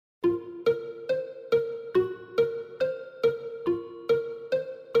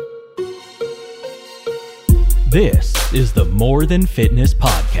This is the More Than Fitness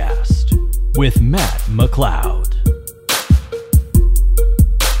Podcast with Matt McLeod.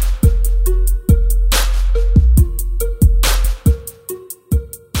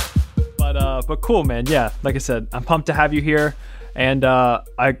 But cool, man. Yeah, like I said, I'm pumped to have you here, and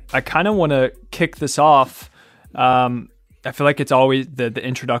I kind of want to kick this off. I feel like it's always the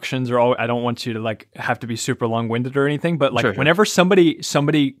introductions are all. I don't want you to like have to be super long-winded or anything, but like whenever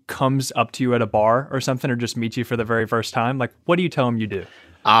somebody comes up to you at a bar or something, or just meets you for the very first time, like what do you tell them you do?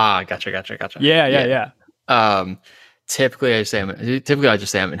 Gotcha. Yeah. Typically I just say I'm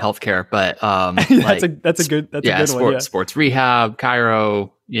in healthcare, but that's a good one. Yeah. Sports rehab,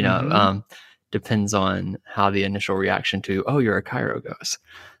 chiro, depends on how the initial reaction to, oh, you're a chiro goes.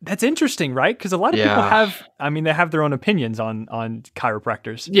 That's interesting, right? Because a lot of people they have their own opinions on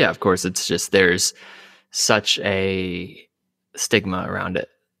chiropractors. Yeah, of course. It's just there's such a stigma around it.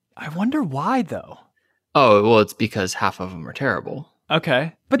 I wonder why, though. Oh, well, it's because half of them are terrible.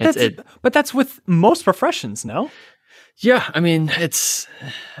 Okay, but that's with most professions, no? Yeah, it's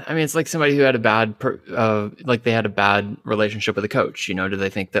like somebody who had a bad relationship with a coach. Do they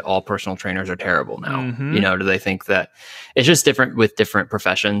think that all personal trainers are terrible now? Mm-hmm. Do they think that it's just different with different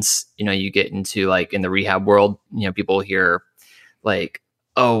professions? You get into like in the rehab world, people hear like,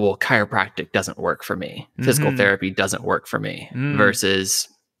 oh, well, chiropractic doesn't work for me. Physical therapy doesn't work for me. Versus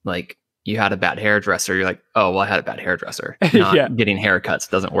like you had a bad hairdresser. You're like, oh, well, I had a bad hairdresser. Getting haircuts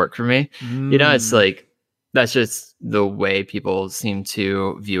doesn't work for me. It's like, that's just the way people seem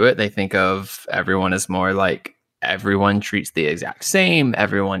to view it. They think of everyone as more like everyone treats the exact same.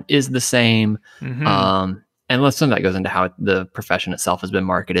 Everyone is the same. And some of that goes into how the profession itself has been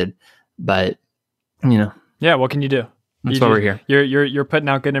marketed. But, yeah, what can you do? That's why we're here. You're putting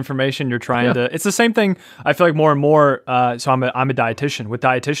out good information. You're trying to. It's the same thing. I feel like more and more. So I'm a dietitian. With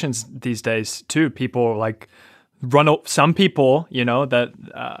dietitians these days too, people like some people, that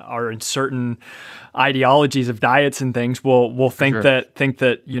are in certain ideologies of diets and things will think that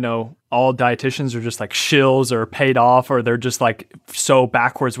all dietitians are just like shills or paid off, or they're just like so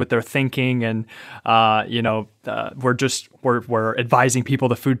backwards with their thinking, and we're advising people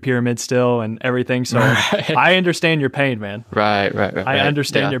the food pyramid still and everything. So I understand your pain, man. Right. I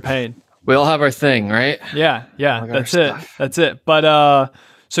understand your pain. We all have our thing, right? Yeah. That's it. But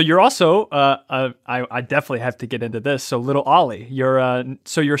so you're also, I definitely have to get into this. So little Ollie,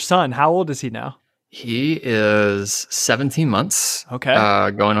 your son, how old is he now? He is 17 months. Okay.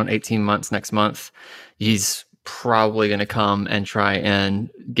 Going on 18 months next month. He's probably going to come and try and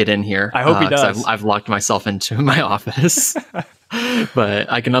get in here. I hope he does. I've locked myself into my office,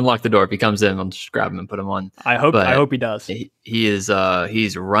 but I can unlock the door. If he comes in, I'll just grab him and put him on. I hope he does. He is,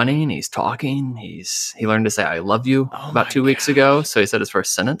 he's running, he's talking. He learned to say, I love you about 2 weeks ago. So he said his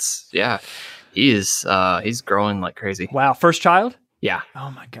first sentence. Yeah. He's growing like crazy. Wow. First child? Yeah. Oh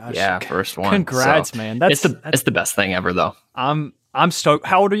my gosh. Yeah. First one. Congrats, man. That's the best thing ever though. I'm stoked.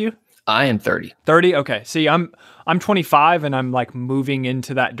 How old are you? I am 30. 30. Okay. See, I'm 25 and I'm like moving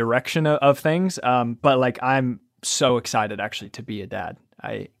into that direction of things. But like, I'm so excited actually to be a dad.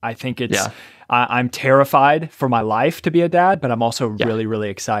 I think it's, I'm terrified for my life to be a dad, but I'm also really, really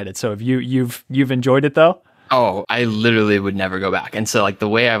excited. So have you've enjoyed it though? Oh, I literally would never go back. And so like the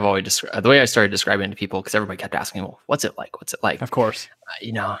way I started describing it to people, because everybody kept asking me, well, what's it like? What's it like? Of course.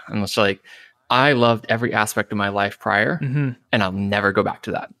 And it's like, I loved every aspect of my life prior and I'll never go back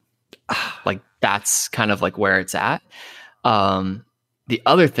to that. Like that's kind of like where it's at. The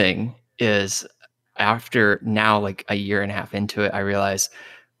other thing is after now, like a year and a half into it, I realized,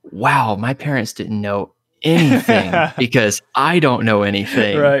 wow, my parents didn't know anything because I don't know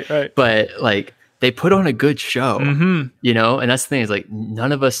anything. Right. But like, they put on a good show, and that's the thing is like,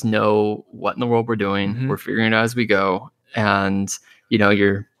 none of us know what in the world we're doing. We're figuring it out as we go. And,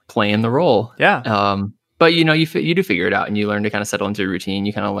 you're playing the role. Yeah. But you do figure it out and you learn to kind of settle into a routine.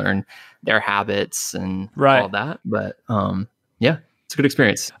 You kind of learn their habits and all that. But, it's a good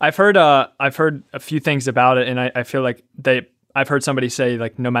experience. I've heard a few things about it, and I feel like I've heard somebody say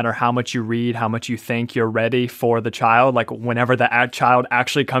like, no matter how much you read, how much you think you're ready for the child, like whenever the child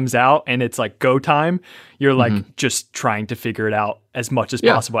actually comes out and it's like go time, you're like just trying to figure it out as much as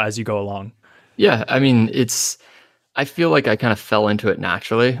possible as you go along. Yeah. I feel like I kind of fell into it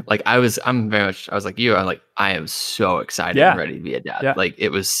naturally. Like I was like you, I am so excited and ready to be a dad. Yeah. Like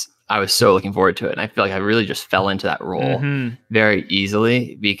I was so looking forward to it. And I feel like I really just fell into that role very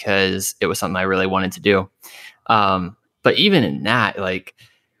easily because it was something I really wanted to do. But even in that, like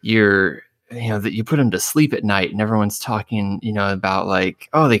you put them to sleep at night and everyone's talking, about like,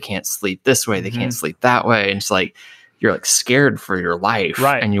 oh, they can't sleep this way. They can't sleep that way. And it's like, you're like scared for your life.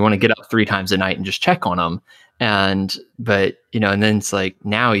 Right. And you want to get up 3 times a night and just check on them. But and then it's like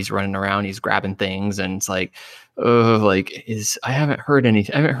now he's running around, he's grabbing things, and it's like, oh, like I haven't heard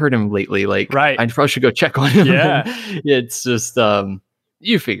anything. I haven't heard him lately. Like, right. I probably should go check on him. Yeah. It's just,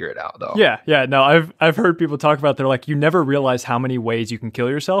 you figure it out though. Yeah. No, I've heard people talk about, they're like, you never realize how many ways you can kill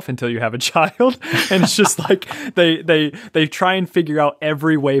yourself until you have a child. And it's just like, they try and figure out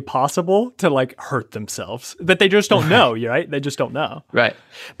every way possible to like hurt themselves, but they just don't know. Right. They just don't know. Right.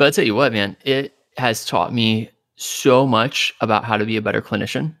 But I'll tell you what, man, it has taught me so much about how to be a better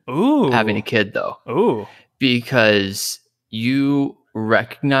clinician. Ooh. Having a kid though. Ooh. Because you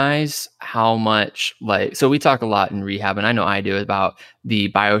recognize how much, like, so we talk a lot in rehab, and I know I do, about the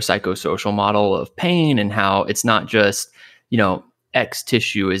biopsychosocial model of pain and how it's not just, X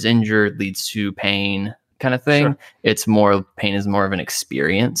tissue is injured leads to pain kind of thing. Sure. It's more, pain is more of an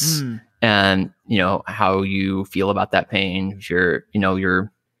experience. And, how you feel about that pain,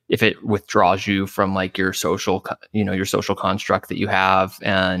 if it withdraws you from like your social construct that you have,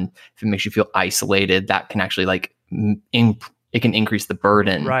 and if it makes you feel isolated, that can actually like it can increase the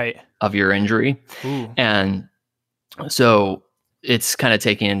burden of your injury. Ooh. And so it's kind of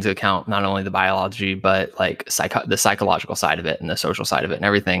taking into account not only the biology, but like the psychological side of it and the social side of it and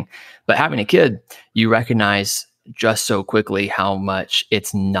everything. But having a kid, you recognize just so quickly how much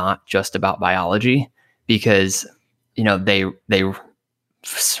it's not just about biology, because, they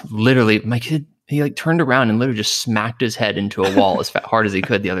literally, my kid, he like turned around and literally just smacked his head into a wall as hard as he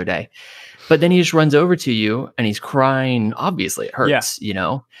could the other day. But then he just runs over to you and he's crying. Obviously it hurts,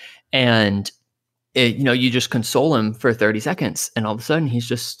 and you just console him for 30 seconds and all of a sudden he's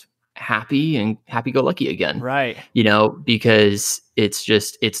just happy and happy-go-lucky again. Right. Because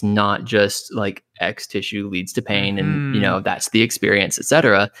it's not just like X tissue leads to pain and, that's the experience,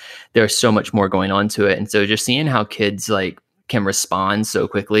 etc. There's so much more going on to it. And so just seeing how kids like can respond so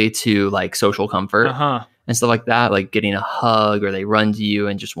quickly to like social comfort and stuff like that, like getting a hug or they run to you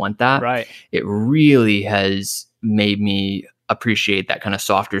and just want that. Right. It really has made me appreciate that kind of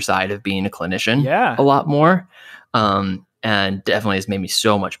softer side of being a clinician a lot more. And definitely has made me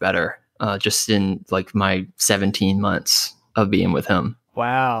so much better just in like my 17 months of being with him.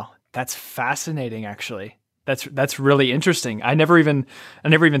 Wow. That's fascinating, actually. That's really interesting. I never even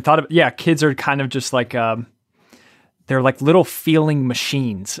thought of, kids are kind of just like, they're like little feeling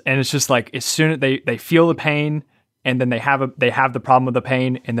machines. And it's just like, as soon as they feel the pain, and then they have the problem with the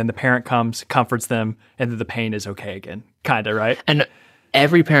pain, and then the parent comes, comforts them, and then the pain is okay again. Kind of, right? And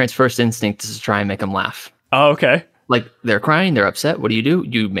every parent's first instinct is to try and make them laugh. Oh, okay. Like they're crying, they're upset. What do?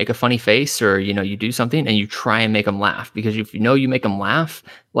 You make a funny face, or, you do something and you try and make them laugh, because if you make them laugh,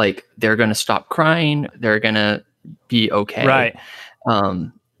 like they're going to stop crying. They're going to be okay. Right.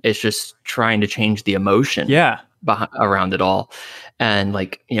 It's just trying to change the emotion. Around it all. And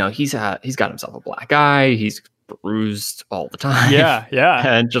like, he's got himself a black eye. He's bruised all the time. Yeah.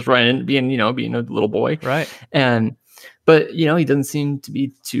 And just being a little boy. Right. But he doesn't seem to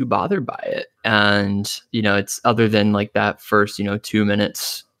be too bothered by it. And, it's other than like that first, 2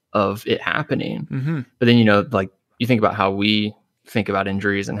 minutes of it happening. Mm-hmm. But then, like you think about how we think about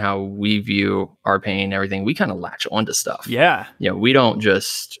injuries and how we view our pain and everything, we kind of latch onto stuff. Yeah. We don't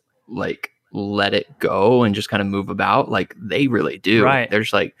just like let it go and just kind of move about like they really do. Right. They're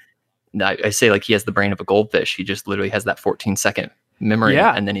just like, I say like he has the brain of a goldfish. He just literally has that 14-second memory.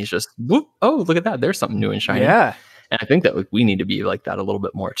 And then he's just, whoop, oh, look at that. There's something new and shiny. Yeah. And I think that we need to be like that a little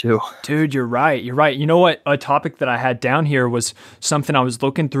bit more too. Dude, you're right. You know what? A topic that I had down here was something I was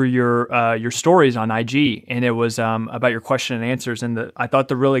looking through your stories on IG, and it was about your question and answers. And I thought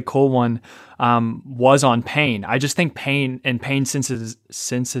the really cool one was on pain. I just think pain and pain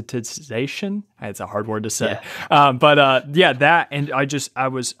sensitization. It's a hard word to say. That. And I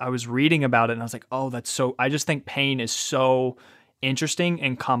was reading about it, and I was like, oh, that's so. I just think pain is so interesting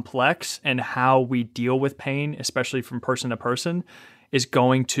and complex, and how we deal with pain, especially from person to person, is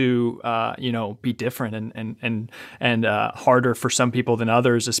going to be different and harder for some people than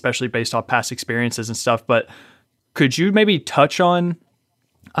others, especially based off past experiences and stuff. But could you maybe touch on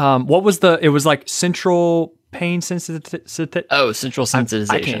what was it was like central pain sensitization? Oh, central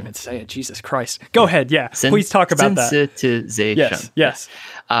sensitization. I can't even say it. Jesus Christ. Go ahead. Yeah. Please talk about that. Sensitization. Yes.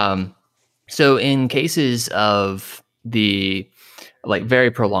 So in cases of the like very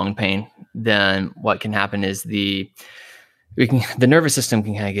prolonged pain, then what can happen is the nervous system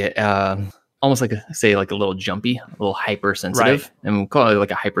can kind of get almost like a little jumpy, a little hypersensitive, and we'll call it like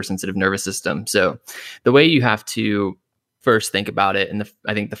a hypersensitive nervous system. So the way you have to first think about it, and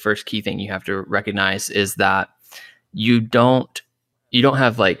I think the first key thing you have to recognize is that you don't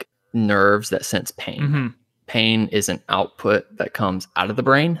have like nerves that sense pain. Mm-hmm. Pain is an output that comes out of the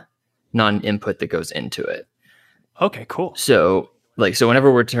brain, not an input that goes into it. Okay, cool. So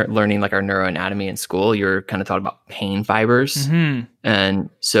whenever we're learning like our neuroanatomy in school, you're kind of taught about pain fibers. And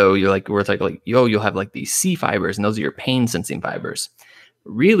so we're like, you'll have like these C fibers, and those are your pain sensing fibers.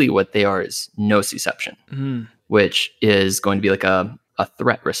 Really what they are is nociception, which is going to be like a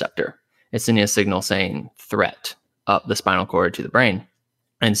threat receptor. It's sending a signal saying threat up the spinal cord to the brain.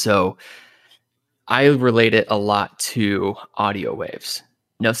 And so I relate it a lot to audio waves.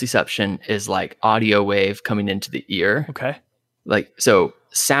 Nociception is like audio wave coming into the ear. Okay. Like, so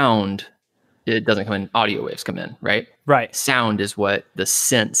sound, it doesn't come in, audio waves come in, right? Right. Sound is what the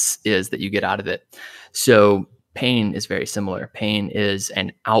sense is that you get out of it. So pain is very similar. Pain is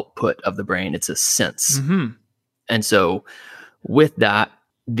an output of the brain. It's a sense. And so with that,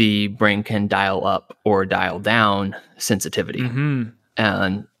 the brain can dial up or dial down sensitivity.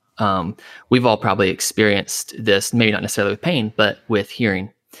 And we've all probably experienced this, maybe not necessarily with pain, but with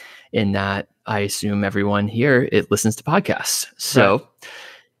hearing, in that I assume everyone here, it listens to podcasts. So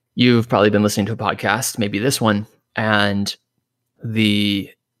you've probably been listening to a podcast, maybe this one, and you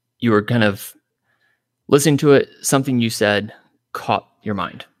were kind of listening to it, something you said caught your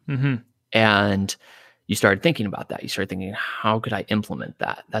mind. And you started thinking about that. You started thinking, how could I implement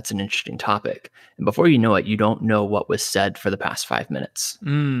that? That's an interesting topic. And before you know it, you don't know what was said for the past 5 minutes.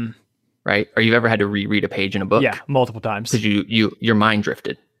 Right? Or you've ever had to reread a page in a book? Yeah, multiple times. Because your mind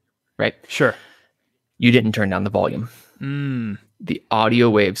drifted, right? Sure. You didn't turn down the volume. The audio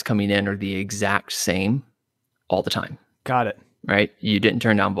waves coming in are the exact same all the time. Got it. Right? You didn't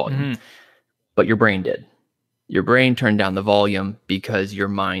turn down volume, but your brain did. Your brain turned down the volume because your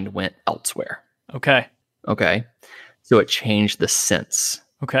mind went elsewhere. Okay. So it changed the sense.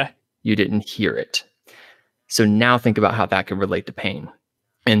 Okay. You didn't hear it. So now think about how that could relate to pain,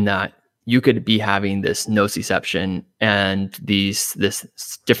 in that you could be having this nociception and this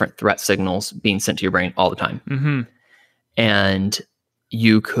different threat signals being sent to your brain all the time. And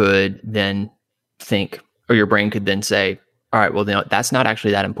you could then think, or your brain could then say, all right, well, that's not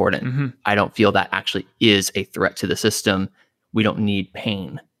actually that important. I don't feel that actually is a threat to the system. We don't need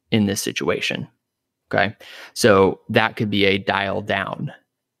pain in this situation. Okay. So that could be a dial down,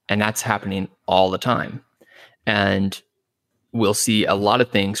 and that's happening all the time. And we'll see a lot of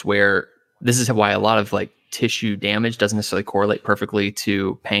things where this is why a lot of like tissue damage doesn't necessarily correlate perfectly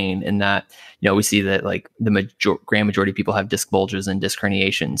to pain, in that, we see that like the grand majority of people have disc bulges and disc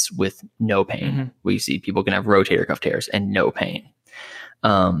herniations with no pain. We see people can have rotator cuff tears and no pain.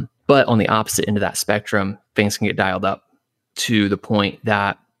 But on the opposite end of that spectrum, things can get dialed up to the point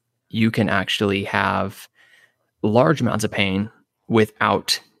that you can actually have large amounts of pain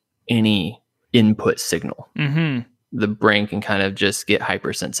without any input signal. The brain can kind of just get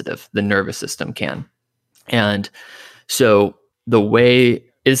hypersensitive. The nervous system can. And so the way,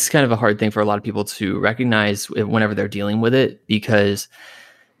 it's kind of a hard thing for a lot of people to recognize whenever they're dealing with it, because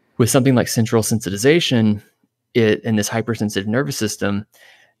with something like central sensitization, in this hypersensitive nervous system,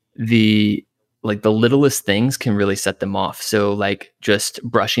 the littlest things can really set them off. So like just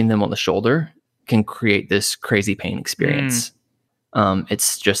brushing them on the shoulder can create this crazy pain experience.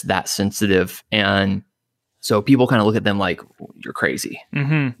 It's just that sensitive. And so people kind of look at them like, you're crazy.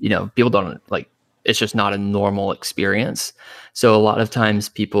 People don't like, it's just not a normal experience. So a lot of times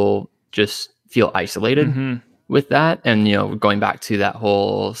people just feel isolated with that. And, going back to that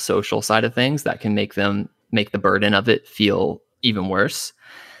whole social side of things, that can make the burden of it feel even worse.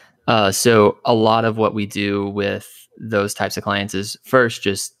 So a lot of what we do with those types of clients is first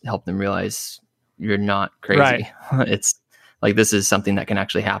just help them realize you're not crazy. Right. It's like, this is something that can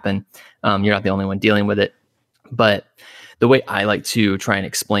actually happen. You're not the only one dealing with it. But the way I like to try and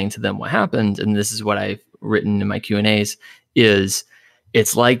explain to them what happened, and this is what I've written in my Q&As, is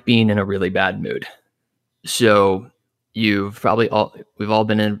it's like being in a really bad mood. So we've all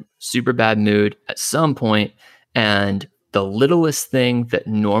been in a super bad mood at some point, and the littlest thing that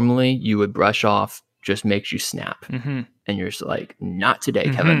normally you would brush off just makes you snap. And you're just like, not today,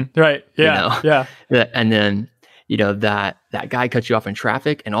 Kevin. Right. Yeah. Yeah. And then, that guy cuts you off in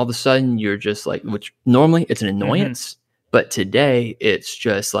traffic, and all of a sudden you're just like, which normally it's an annoyance, but today it's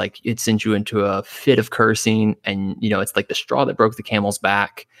just like, it sends you into a fit of cursing, and, it's like the straw that broke the camel's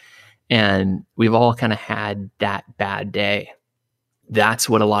back. And we've all kind of had that bad day. That's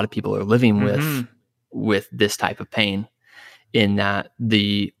what a lot of people are living with this type of pain, in that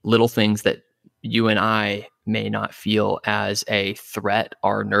the little things that you and I may not feel as a threat,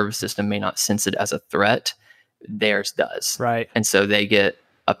 our nervous system may not sense it as a threat, theirs does. Right. And so they get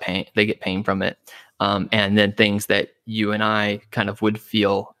pain from it. And then things that you and I kind of would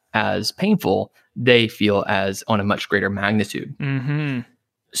feel as painful, they feel as on a much greater magnitude.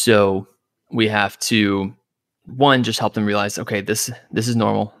 So we have to one, just help them realize, okay, this is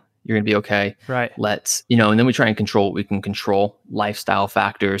normal. You're going to be okay. Right. Let's, and then we try and control what we can control, lifestyle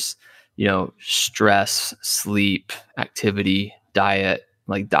factors, stress, sleep, activity, diet,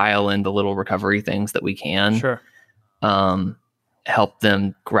 like dial in the little recovery things that we can. Sure. Help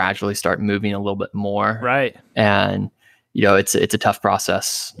them gradually start moving a little bit more. Right. And, it's a tough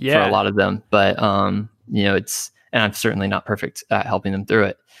process for a lot of them, but, and I'm certainly not perfect at helping them through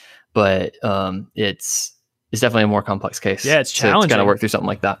it, but, it's definitely a more complex case. Yeah, it's challenging. To kind of work through something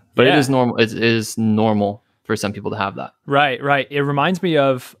like that. But it is normal. It is normal for some people to have that. Right. It reminds me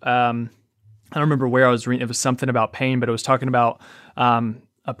of, I don't remember where I was reading. It was something about pain, but it was talking about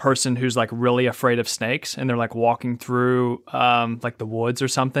a person who's like really afraid of snakes, and they're like walking through like the woods or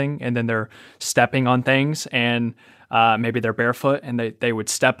something, and then they're stepping on things, and maybe they're barefoot, and they would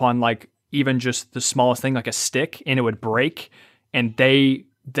step on like even just the smallest thing, like a stick, and it would break, and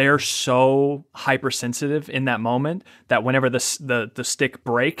they're so hypersensitive in that moment that whenever the stick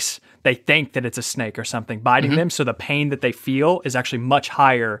breaks, they think that it's a snake or something biting them. So the pain that they feel is actually much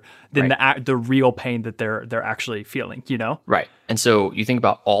higher than the real pain that they're actually feeling, Right. And so you think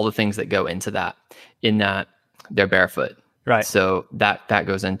about all the things that go into that, in that they're barefoot. Right. So that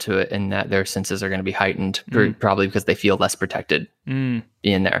goes into it, and that their senses are going to be heightened, probably because they feel less protected being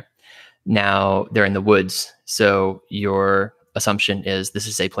there. Now they're in the woods. So your assumption is this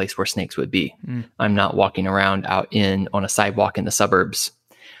is a place where snakes would be. I'm not walking around out on a sidewalk in the suburbs.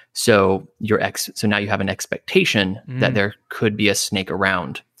 So so now you have an expectation that there could be a snake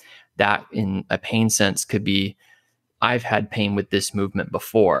around. That in a pain sense could be, I've had pain with this movement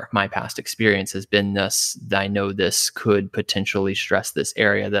before. My past experience has been this, I know this could potentially stress this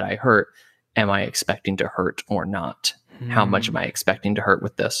area that I hurt. Am I expecting to hurt or not? How much am I expecting to hurt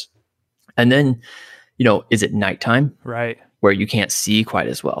with this? And then, is it nighttime? Right. Where you can't see quite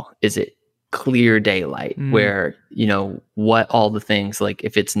as well? Is it clear daylight where, what all the things, like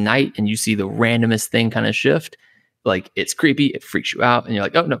if it's night and you see the randomest thing kind of shift, like it's creepy, it freaks you out, and you're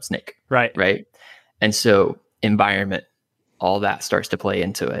like, oh no, snake. Right. Right. And so environment, all that starts to play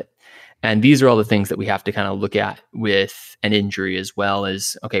into it. And these are all the things that we have to kind of look at with an injury, as well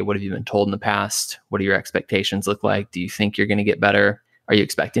as, okay, what have you been told in the past? What do your expectations look like? Do you think you're going to get better? Are you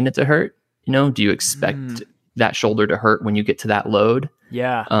expecting it to hurt? Do you expect that shoulder to hurt when you get to that load?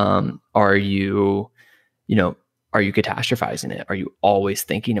 Yeah. Are you catastrophizing it? Are you always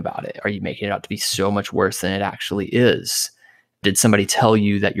thinking about it? Are you making it out to be so much worse than it actually is? Did somebody tell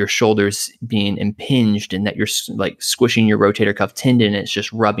you that your shoulder's being impinged and that you're like squishing your rotator cuff tendon and it's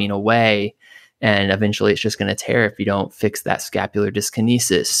just rubbing away, and eventually it's just going to tear if you don't fix that scapular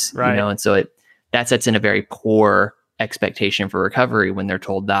dyskinesis? Right. And so that sets in a very poor expectation for recovery when they're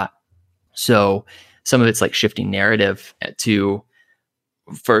told that. So some of it's like shifting narrative to,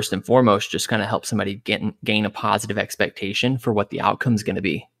 first and foremost, just kind of help somebody gain a positive expectation for what the outcome is going to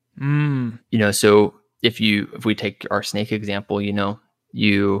be. So if we take our snake example,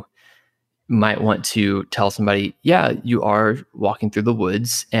 you might want to tell somebody, yeah, you are walking through the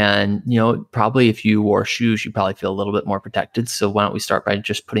woods, and, probably if you wore shoes, you probably feel a little bit more protected. So why don't we start by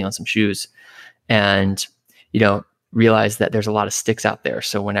just putting on some shoes, and, realize that there's a lot of sticks out there.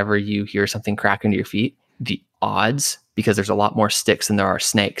 So whenever you hear something crack under your feet, the odds, because there's a lot more sticks than there are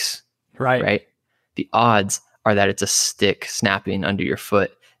snakes, right? The odds are that it's a stick snapping under your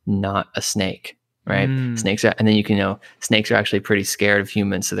foot, not a snake, right? Snakes are, and then snakes are actually pretty scared of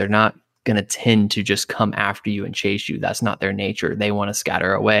humans. So they're not going to tend to just come after you and chase you. That's not their nature. They want to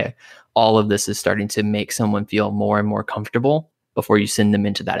scatter away. All of this is starting to make someone feel more and more comfortable before you send them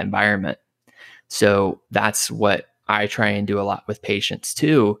into that environment. So that's what I try and do a lot with patients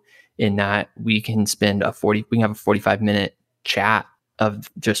too, in that we can have a 45-minute chat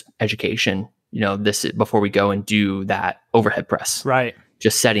of just education, this before we go and do that overhead press. Right.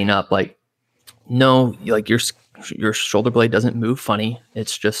 Just setting up like, no, like your shoulder blade doesn't move funny.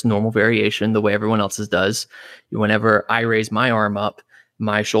 It's just normal variation the way everyone else's does. Whenever I raise my arm up,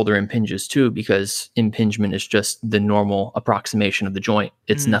 my shoulder impinges too, because impingement is just the normal approximation of the joint.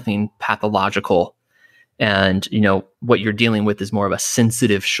 It's nothing pathological. And, what you're dealing with is more of a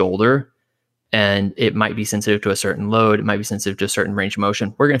sensitive shoulder, and it might be sensitive to a certain load. It might be sensitive to a certain range of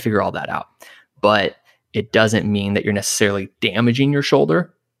motion. We're going to figure all that out, but it doesn't mean that you're necessarily damaging your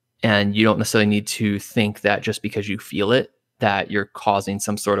shoulder. And you don't necessarily need to think that just because you feel it, that you're causing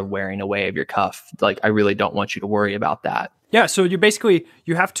some sort of wearing away of your cuff. Like, I really don't want you to worry about that. Yeah. So you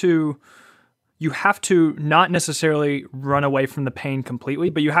have to not necessarily run away from the pain completely,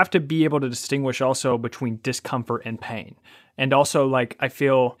 but you have to be able to distinguish also between discomfort and pain. And also, like, I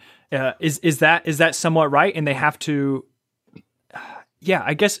feel, is that somewhat right? And they have to,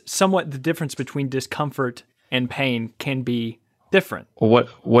 I guess somewhat the difference between discomfort and pain can be different. Well,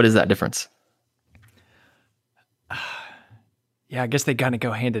 what is that difference? Yeah, I guess they kind of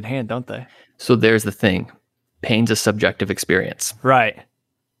go hand in hand, don't they? So there's the thing. Pain's a subjective experience. Right.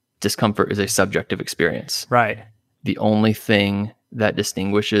 Discomfort is a subjective experience. Right. The only thing that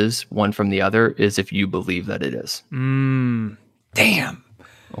distinguishes one from the other is if you believe that it is. Damn.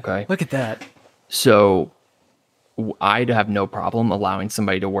 Okay. Look at that. So I'd have no problem allowing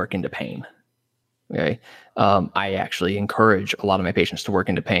somebody to work into pain. Okay. I actually encourage a lot of my patients to work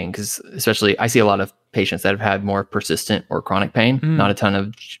into pain because especially I see a lot of patients that have had more persistent or chronic pain, not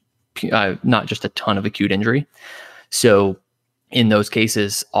just a ton of acute injury. So in those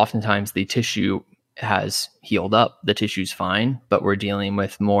cases, oftentimes the tissue has healed up, the tissue's fine, but we're dealing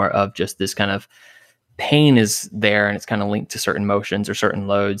with more of just this kind of pain is there and it's kind of linked to certain motions or certain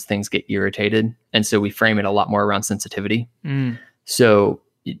loads, things get irritated. And so we frame it a lot more around sensitivity. So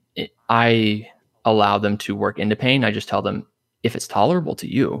I allow them to work into pain. I just tell them if it's tolerable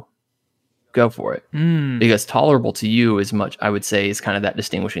to you, go for it. Because tolerable to you is much, I would say, is kind of that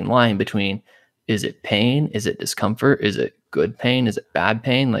distinguishing line between is it pain? Is it discomfort? Is it good pain? Is it bad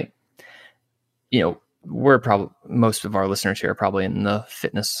pain? Like, we're probably, most of our listeners here are probably in the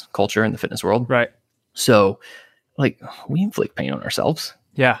fitness culture, in the fitness world. Right. So like we inflict pain on ourselves.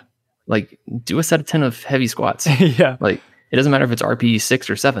 Yeah. Like do a set of 10 of heavy squats. Yeah. Like it doesn't matter if it's RP 6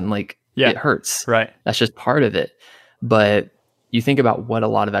 or 7, like it hurts. Right. That's just part of it. But you think about what a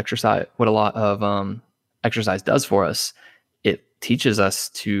lot of exercise does for us. It teaches us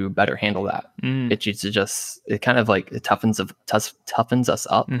to better handle that. It kind of like it toughens us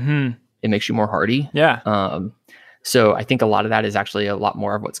up. It makes you more hardy. Yeah. So I think a lot of that is actually a lot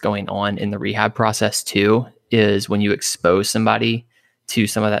more of what's going on in the rehab process too, is when you expose somebody to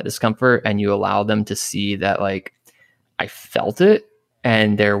some of that discomfort and you allow them to see that like, I felt it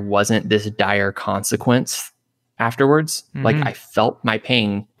and there wasn't this dire consequence afterwards. Like I felt my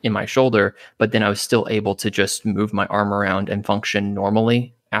pain in my shoulder, but then I was still able to just move my arm around and function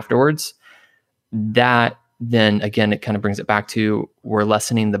normally afterwards. That then again, it kind of brings it back to we're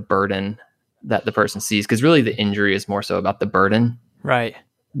lessening the burden that the person sees. Because really the injury is more so about the burden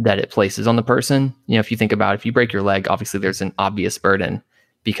that it places on the person. If you think about it, if you break your leg, obviously there's an obvious burden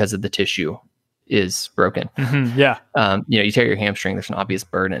because of the tissue is broken. Yeah. You tear your hamstring, there's an obvious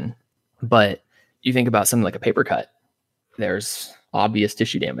burden. But you think about something like a paper cut, there's obvious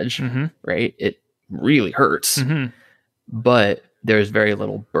tissue damage, right? It really hurts, but there's very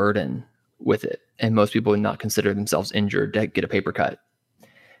little burden with it. And most people would not consider themselves injured to get a paper cut.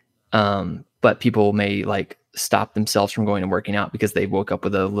 But people may like stop themselves from going and working out because they woke up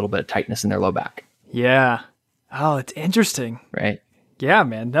with a little bit of tightness in their low back. Yeah. Oh, it's interesting. Right. Yeah,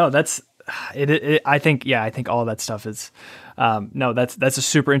 man. No, that's it. I think all of that stuff is, that's a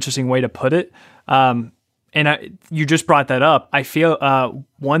super interesting way to put it. You just brought that up. I feel,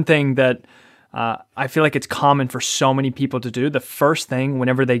 one thing that, I feel like it's common for so many people to do, the first thing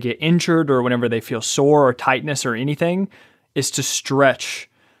whenever they get injured or whenever they feel sore or tightness or anything is to stretch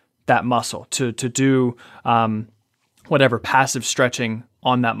that muscle, to do whatever passive stretching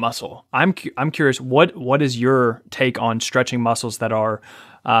on that muscle. I'm curious, what is your take on stretching muscles that are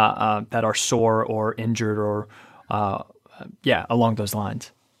sore or injured or along those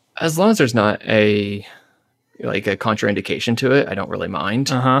lines? As long as there's not a contraindication to it, I don't really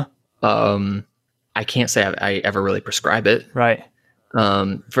mind. I can't say I ever really prescribe it. Right.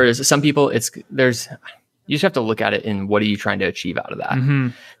 For some people, you just have to look at it in what are you trying to achieve out of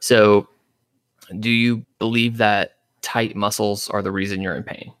that. So do you believe that tight muscles are the reason you're in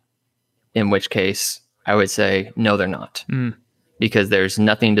pain? In which case I would say, no, they're not, because there's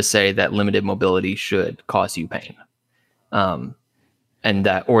nothing to say that limited mobility should cause you pain. And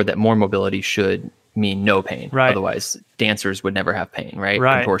that more mobility should mean no pain. Right. Otherwise dancers would never have pain, right?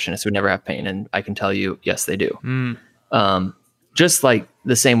 Contortionists would never have pain. And I can tell you, yes, they do. Just like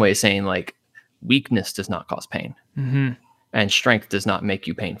the same way as saying like weakness does not cause pain and strength does not make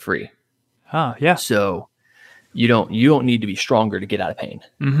you pain free. Yeah. So you don't need to be stronger to get out of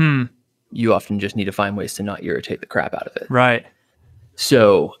pain. You often just need to find ways to not irritate the crap out of it. Right.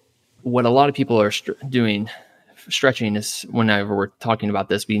 So what a lot of people are doing, stretching, is whenever we're talking about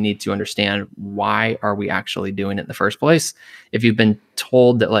this, we need to understand why are we actually doing it in the first place. If you've been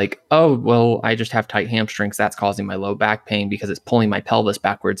told that like, oh, well, I just have tight hamstrings, that's causing my low back pain because it's pulling my pelvis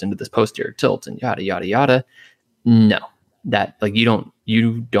backwards into this posterior tilt and yada, yada, yada. No, that like, you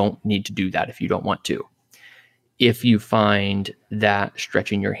don't need to do that if you don't want to. If you find that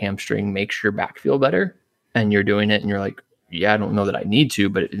stretching your hamstring makes your back feel better and you're doing it and you're like, yeah, I don't know that I need to,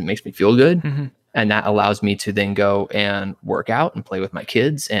 but it makes me feel good. And that allows me to then go and work out and play with my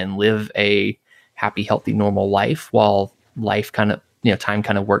kids and live a happy, healthy, normal life while life kind of, time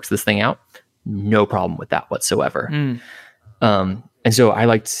kind of works this thing out, no problem with that whatsoever. And so I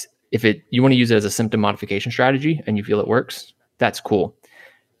liked, you want to use it as a symptom modification strategy and you feel it works, that's cool.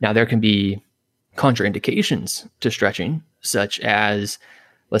 Now there can be contraindications to stretching, such as,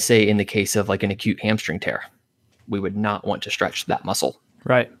 let's say in the case of like an acute hamstring tear, we would not want to stretch that muscle.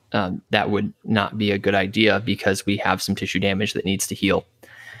 Right. That would not be a good idea because we have some tissue damage that needs to heal.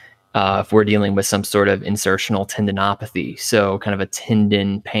 If we're dealing with some sort of insertional tendinopathy, so kind of a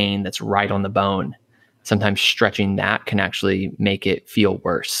tendon pain that's right on the bone, sometimes stretching that can actually make it feel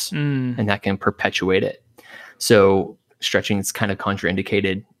worse and that can perpetuate it. So stretching is kind of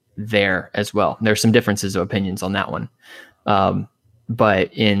contraindicated there as well. There's some differences of opinions on that one.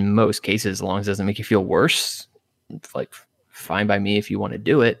 But in most cases, as long as it doesn't make you feel worse, it's like fine by me if you want to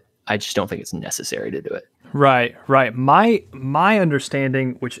do it. I just don't think it's necessary to do it. Right. My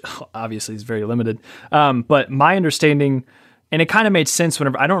understanding, which obviously is very limited, but my understanding, and it kind of made sense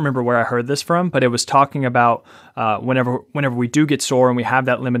whenever, I don't remember where I heard this from, but it was talking about whenever we do get sore and we have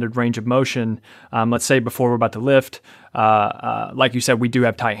that limited range of motion, let's say before we're about to lift, like you said, we do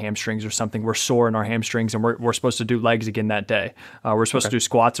have tight hamstrings or something. We're sore in our hamstrings and we're supposed to do legs again that day. We're supposed to do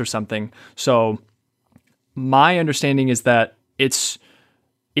squats or something. So my understanding is that it's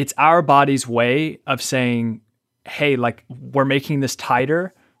our body's way of saying, hey, like we're making this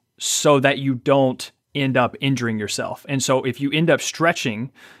tighter so that you don't end up injuring yourself. And so if you end up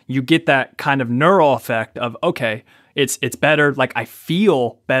stretching, you get that kind of neural effect of, okay, it's better. Like I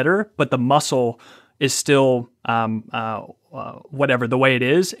feel better, but the muscle is still, whatever the way it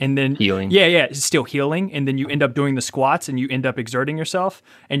is. And then healing. Yeah. It's still healing. And then you end up doing the squats and you end up exerting yourself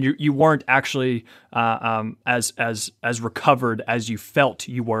and you weren't actually, as recovered as you felt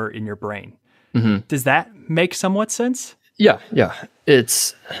you were in your brain. Mm-hmm. Does that make somewhat sense? Yeah.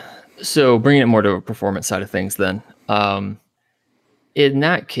 So bringing it more to a performance side of things then, in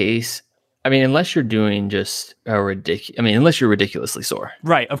that case, I mean, unless you're doing just unless you're ridiculously sore.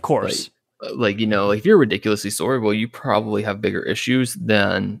 Right, of course. Like, if you're ridiculously sore, well, you probably have bigger issues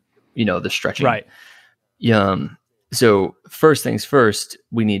than, the stretching. Right. So first things first,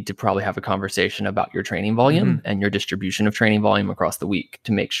 we need to probably have a conversation about your training volume and your distribution of training volume across the week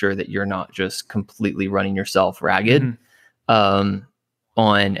to make sure that you're not just completely running yourself ragged.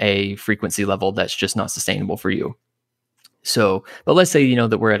 On a frequency level that's just not sustainable for you. So, but let's say,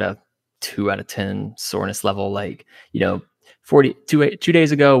 that we're at a 2 out of 10 soreness level, like, 2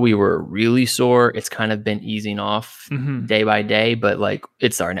 days ago, we were really sore. It's kind of been easing off day by day, but like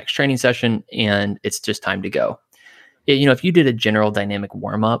it's our next training session and it's just time to go. If you did a general dynamic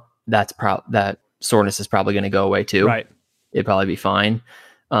warm up, that soreness is probably going to go away too. Right. It'd probably be fine.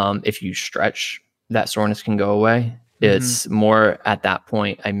 If you stretch, that soreness can go away. It's more at that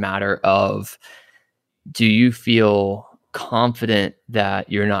point a matter of, do you feel confident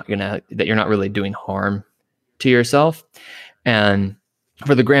that you're not really doing harm to yourself? And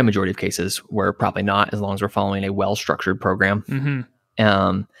for the grand majority of cases, we're probably not, as long as we're following a well-structured program.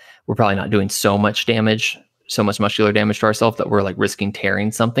 We're probably not doing so much muscular damage to ourselves that we're like risking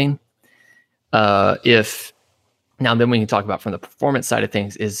tearing something. Now then we can talk about from the performance side of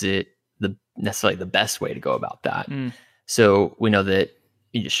things, is it necessarily the best way to go about that? So we know that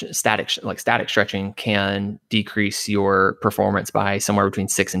static stretching can decrease your performance by somewhere between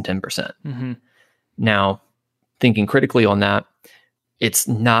 6 and 10%. Now, thinking critically on that, it's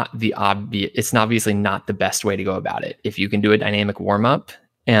obviously not the best way to go about it. If you can do a dynamic warm up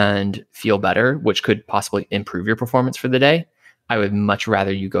and feel better, which could possibly improve your performance for the day, I would much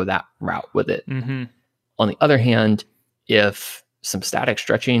rather you go that route with it. On the other hand, if some static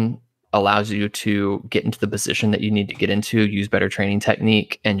stretching allows you to get into the position that you need to get into, use better training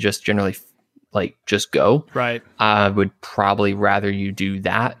technique, and just generally just go. Right. I would probably rather you do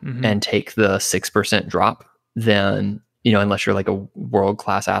that and take the 6% drop than, unless you're like a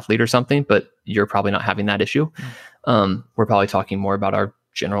world-class athlete or something, but you're probably not having that issue. We're probably talking more about our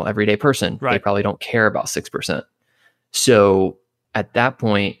general everyday person. Right. They probably don't care about 6%. So at that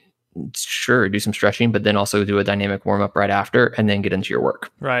point, sure, do some stretching, but then also do a dynamic warm up right after and then get into your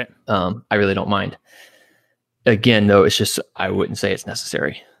work. Right. I really don't mind. Again, though, it's just, I wouldn't say it's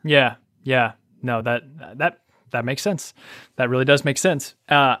necessary. Yeah. No, that makes sense. That really does make sense.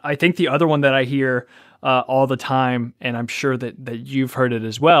 I think the other one that I hear all the time, and I'm sure that you've heard it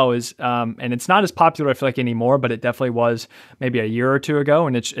as well, is, and it's not as popular, I feel like, anymore, but it definitely was maybe a year or two ago,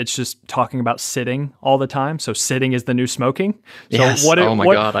 and it's just talking about sitting all the time. So sitting is the new smoking. So yes.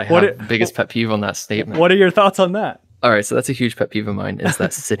 God, I have the biggest pet peeve on that statement. What are your thoughts on that? All right, so that's a huge pet peeve of mine, is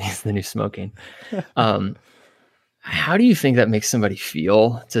that sitting is the new smoking. how do you think that makes somebody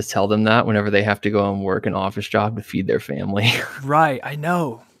feel to tell them that whenever they have to go and work an office job to feed their family? Right. I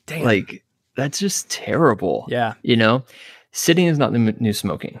know. Damn. Like, that's just terrible. Yeah. You know, sitting is not the new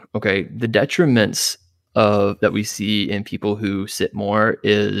smoking. Okay. The detriments of that we see in people who sit more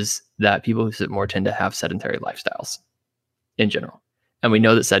is that people who sit more tend to have sedentary lifestyles in general. And we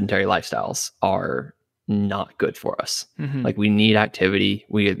know that sedentary lifestyles are not good for us. Like, we need activity.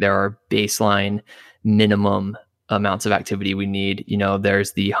 There are baseline minimum amounts of activity we need. You know,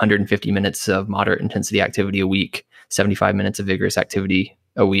 there's the 150 minutes of moderate intensity activity a week, 75 minutes of vigorous activity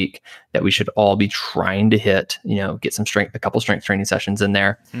a week that we should all be trying to hit, you know, get some strength, a couple strength training sessions in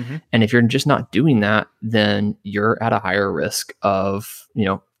there. And if you're just not doing that, then you're at a higher risk of, you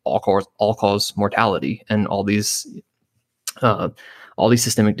know, all cause mortality and all these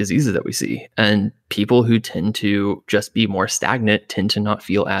systemic diseases that we see. And people who tend to just be more stagnant tend to not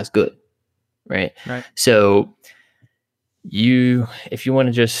feel as good. Right. So if you want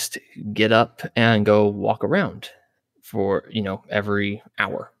to just get up and go walk around for, you know, every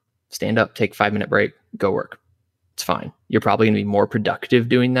hour, stand up, take a 5-minute break, go work. It's fine. You're probably going to be more productive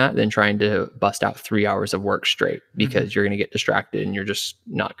doing that than trying to bust out 3 hours of work straight, because you're going to get distracted and you're just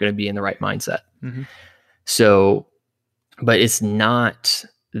not going to be in the right mindset. So, but it's not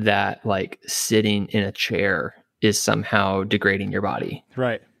that like sitting in a chair is somehow degrading your body.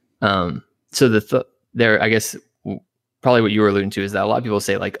 Right. So I guess probably what you were alluding to is that a lot of people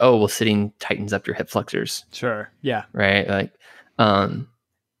say like, oh, well, sitting tightens up your hip flexors. Sure. Yeah. Right. Like,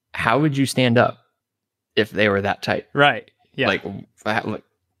 how would you stand up if they were that tight? Right. Yeah. Like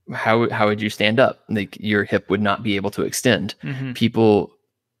how would you stand up? Like, your hip would not be able to extend. People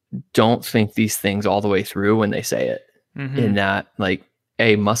don't think these things all the way through when they say it. In that, like,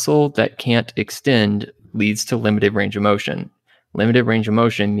 a muscle that can't extend leads to limited range of motion. Limited range of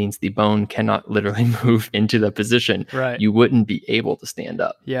motion means the bone cannot literally move into the position. Right. You wouldn't be able to stand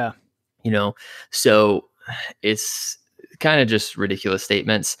up. Yeah. You know, so it's kind of just ridiculous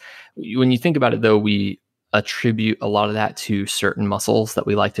statements. When you think about it, though, we attribute a lot of that to certain muscles that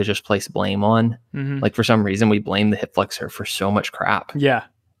we like to just place blame on. Like, for some reason, we blame the hip flexor for so much crap. Yeah.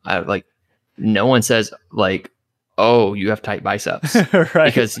 No one says like, oh, you have tight biceps right.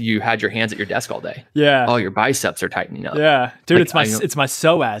 because you had your hands at your desk all day. Yeah. Oh, your biceps are tightening up. Yeah. Dude, like, it's my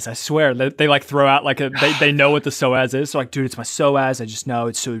psoas. I swear. They like throw out like they know what the psoas is. So like, dude, it's my psoas. I just know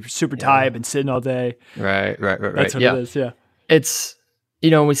it's super tight. I've been sitting all day. Right. That's what it is. Yeah. It's, you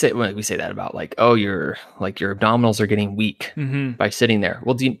know, when we say that about like, oh, your abdominals are getting weak by sitting there.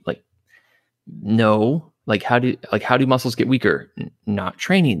 Well, no. Like, how do muscles get weaker? Not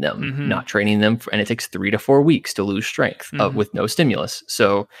training them, and it takes 3 to 4 weeks to lose strength with no stimulus.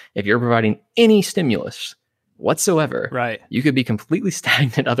 So if you're providing any stimulus whatsoever, right, you could be completely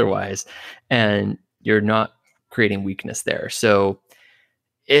stagnant otherwise, and you're not creating weakness there. So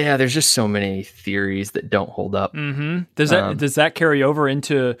yeah, there's just so many theories that don't hold up. Does that carry over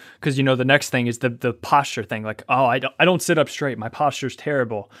into, because, you know, the next thing is the posture thing. Like, oh, I don't sit up straight. My posture's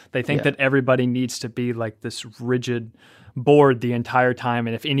terrible. They think that everybody needs to be like this rigid board the entire time,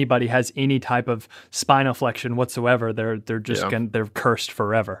 and if anybody has any type of spinal flexion whatsoever, they're just they're cursed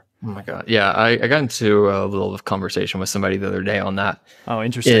forever. Oh my god, yeah. I got into a little conversation with somebody the other day on that. Oh,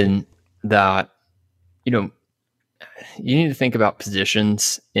 interesting. In that, you know, you need to think about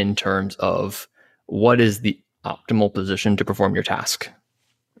positions in terms of what is the optimal position to perform your task,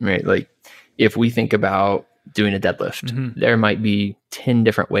 right? Like, if we think about doing a deadlift, there might be 10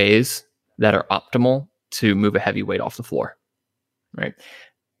 different ways that are optimal to move a heavy weight off the floor, right?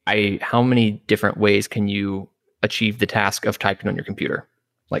 How many different ways can you achieve the task of typing on your computer?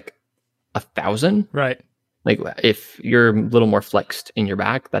 Like 1,000? Right. Like, if you're a little more flexed in your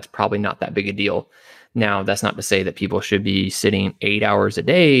back, that's probably not that big a deal. Now, that's not to say that people should be sitting 8 hours a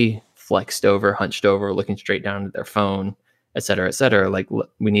day, flexed over, hunched over, looking straight down at their phone, et cetera, et cetera. Like,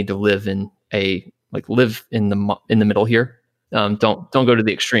 we need to live in the middle here. Don't go to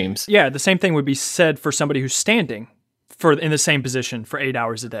the extremes. Yeah, the same thing would be said for somebody who's standing in the same position for 8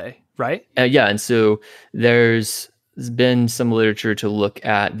 hours a day, right? Yeah, and so there's been some literature to look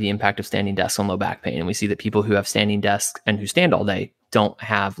at the impact of standing desks on low back pain, and we see that people who have standing desks and who stand all day don't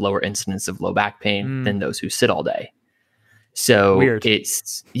have lower incidence of low back pain than those who sit all day. So weird.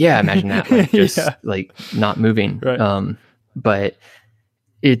 Imagine that, like, just like not moving. Right. But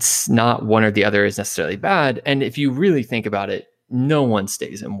it's not one or the other is necessarily bad. And if you really think about it, no one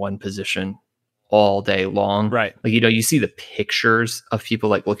stays in one position all day long. Right. Like, you know, you see the pictures of people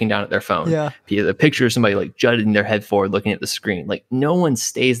like looking down at their phone. Yeah. The picture of somebody like jutting their head forward, looking at the screen. Like, no one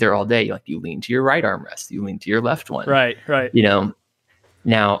stays there all day. Like, you lean to your right armrest, you lean to your left one. Right. You know,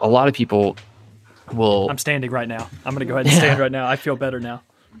 now a lot of people I'm standing right now. I'm going to go ahead and stand right now. I feel better now.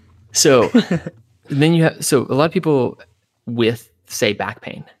 So then so a lot of people with, say, back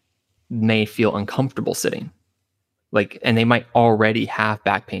pain may feel uncomfortable sitting. And they might already have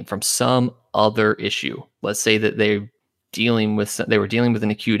back pain from some other issue. Let's say that they were dealing with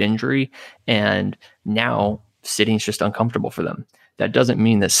an acute injury, and now sitting is just uncomfortable for them. That doesn't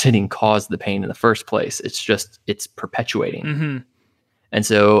mean that sitting caused the pain in the first place. It's perpetuating. Mm-hmm. And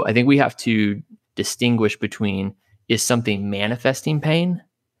so I think we have to distinguish between, is something manifesting pain,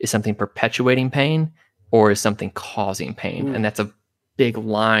 is something perpetuating pain, or is something causing pain? Ooh. And that's a big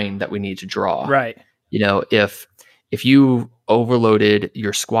line that we need to draw. Right. If you overloaded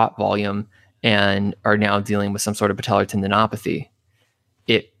your squat volume and are now dealing with some sort of patellar tendinopathy,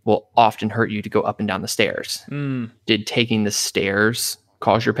 it will often hurt you to go up and down the stairs. Did taking the stairs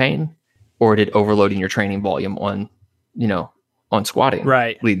cause your pain, or did overloading your training volume on squatting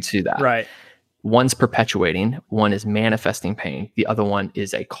lead to that? Right. One's perpetuating, one is manifesting pain, the other one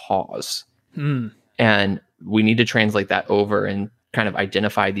is a cause. And we need to translate that over and kind of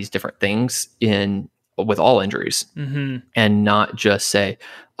identify these different things with all injuries, and not just say,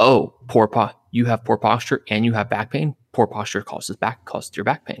 oh, you have poor posture and you have back pain. Poor posture causes your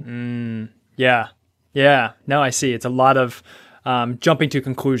back pain. Yeah. No, I see. It's a lot of jumping to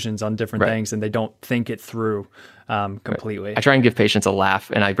conclusions on different things, and they don't think it through completely. Right. I try and give patients a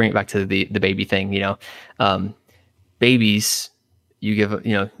laugh, and I bring it back to the baby thing. Babies,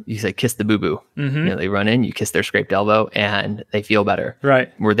 you say kiss the boo boo. They run in, you kiss their scraped elbow, and they feel better.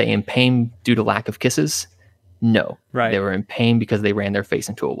 Right. Were they in pain due to lack of kisses? No. Right. They were in pain because they ran their face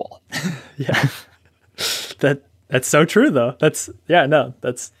into a wall. Yeah. That's so true though. That's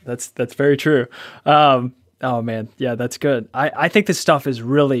very true. Oh man. Yeah, that's good. I think this stuff is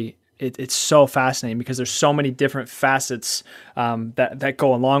really, it's so fascinating because there's so many different facets that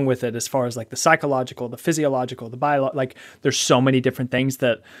go along with it, as far as like the psychological, the physiological, the bio, there's so many different things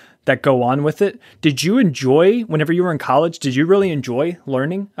that go on with it. Did you enjoy, whenever you were in college, did you really enjoy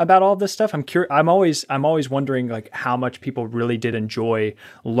learning about all this stuff? I'm curious. I'm always wondering how much people really did enjoy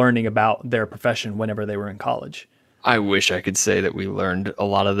learning about their profession whenever they were in college. I wish I could say that we learned a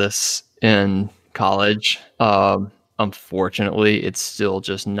lot of this in college. Unfortunately, it's still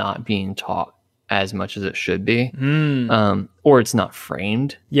just not being taught as much as it should be, or it's not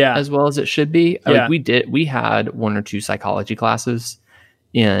framed as well as it should be. We had one or two psychology classes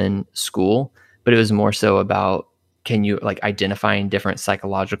in school, but it was more so about, can you identifying different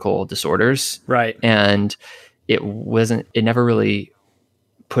psychological disorders, right? And it never really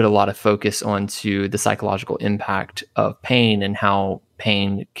put a lot of focus onto the psychological impact of pain and how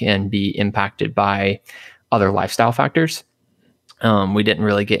pain can be impacted by other lifestyle factors. We didn't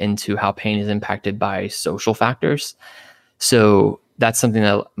really get into how pain is impacted by social factors. So that's something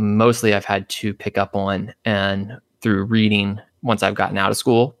that mostly I've had to pick up on and through reading once I've gotten out of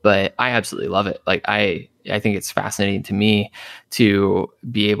school, but I absolutely love it. I think it's fascinating to me to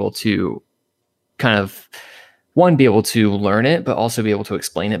be able to kind of, one, be able to learn it, but also be able to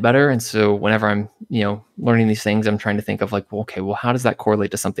explain it better. And so whenever I'm, learning these things, I'm trying to think of how does that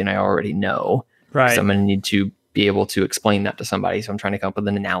correlate to something I already know? Right. So I'm going to need to be able to explain that to somebody. So I'm trying to come up with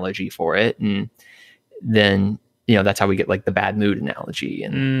an analogy for it. And then, that's how we get the bad mood analogy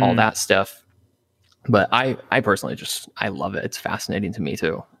and all that stuff. But I personally I love it. It's fascinating to me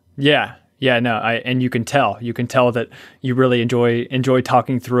too. Yeah. Yeah, no, and you can tell that you really enjoy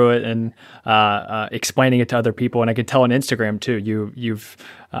talking through it and explaining it to other people. And I can tell on Instagram too. You've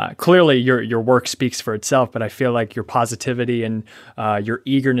clearly your work speaks for itself, but I feel like your positivity and your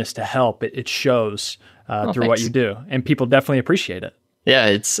eagerness to help it shows through what you do, and people definitely appreciate it. Yeah,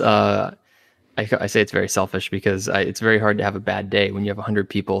 it's I say it's very selfish because it's very hard to have a bad day when you have 100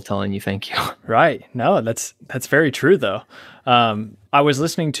 people telling you thank you. Right. No, that's very true though. I was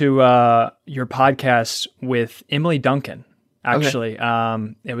listening to your podcast with Emily Duncan, actually.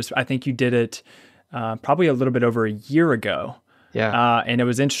 Okay. It was, I think you did it probably a little bit over a year ago. Yeah. And it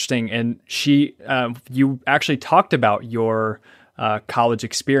was interesting. And you actually talked about your college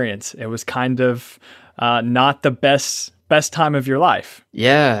experience. It was kind of not the best time of your life.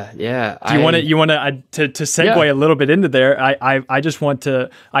 Yeah. Do you want to segue a little bit into there? I just want to,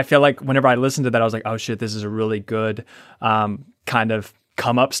 I feel like whenever I listened to that, I was like, oh shit, this is a really good kind of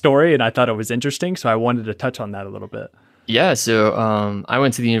come up story. And I thought it was interesting. So I wanted to touch on that a little bit. Yeah. So I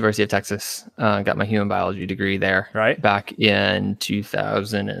went to the University of Texas, got my human biology degree there back in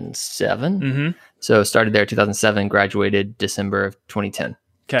 2007. Mm-hmm. So started there 2007, graduated December of 2010.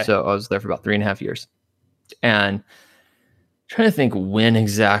 Okay. So I was there for about 3.5 years. And trying to think when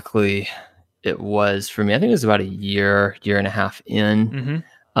exactly it was for me. I think it was about a year and a half in.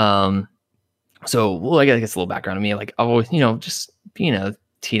 Mm-hmm. So, well, I guess a little background on me. Like, I've always, just being a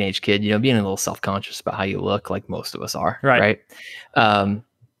teenage kid, being a little self-conscious about how you look, like most of us are, right?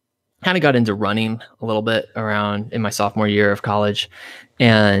 Kind of got into running a little bit around in my sophomore year of college,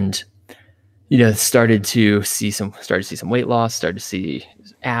 and started to see some weight loss, started to see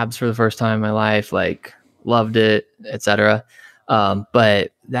abs for the first time in my life, like loved it, etc.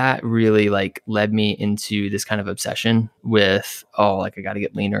 But that really like led me into this kind of obsession with, like I got to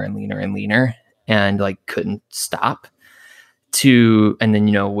get leaner and leaner and leaner, and like couldn't stop. And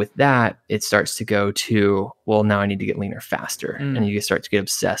then, with that, it starts to go to, well, now I need to get leaner faster. And you start to get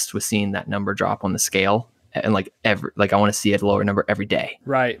obsessed with seeing that number drop on the scale. And like I want to see it a lower number every day.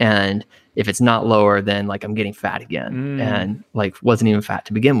 Right. And if it's not lower, then like I'm getting fat again. And like wasn't even fat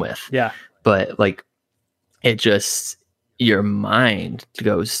to begin with. Yeah. But like it just, your mind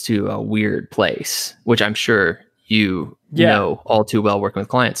goes to a weird place, which I'm sure you know all too well working with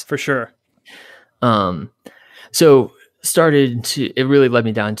clients. For sure. So it really led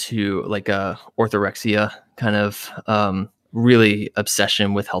me down to like a orthorexia kind of really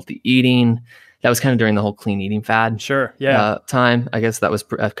obsession with healthy eating. That was kind of during the whole clean eating fad. Sure. Yeah. Time. I guess that was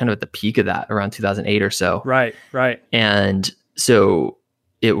kind of at the peak of that around 2008 or so. Right. And so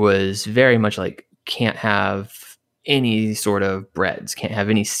it was very much like, can't have any sort of breads, can't have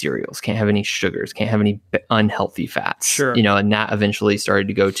any cereals, can't have any sugars, can't have any unhealthy fats. Sure. And that eventually started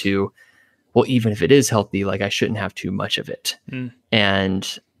to go to, well, even if it is healthy, like I shouldn't have too much of it.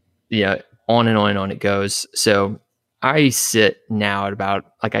 And on and on and on it goes. So I sit now at about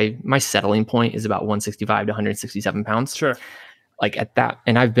my settling point is about 165 to 167 pounds. Sure. Like at that,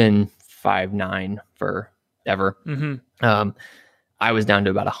 and I've been 5'9" forever. I was down to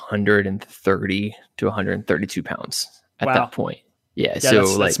about 130 to 132 pounds at that point. Yeah.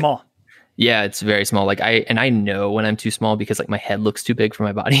 So that's small. Yeah, it's very small. Like I know when I'm too small because like my head looks too big for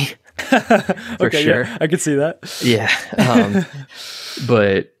my body. For sure. Yeah, I could see that. Yeah.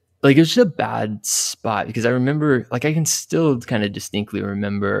 But like it was just a bad spot because I remember, like I can still kind of distinctly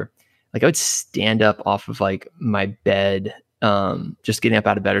remember, like I would stand up off of like my bed, just getting up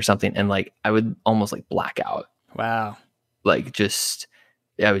out of bed or something, and like I would almost like black out. Wow. Like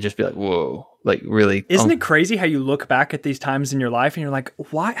I would just be like, whoa, like really. Isn't it crazy how you look back at these times in your life and you're like,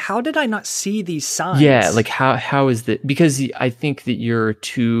 why? How did I not see these signs? Yeah, like how is that? Because I think that you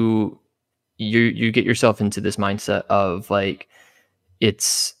get yourself into this mindset of like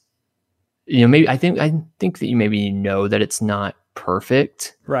it's. Maybe I think that you maybe know that it's not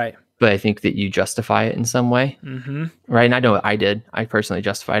perfect. Right. But I think that you justify it in some way. Right. And I know I did. I personally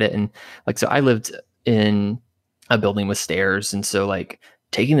justified it. And like, so I lived in a building with stairs. And so like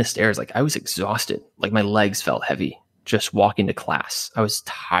taking the stairs, like I was exhausted. Like my legs felt heavy just walking to class. I was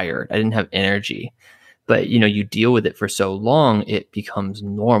tired. I didn't have energy. But, you deal with it for so long, it becomes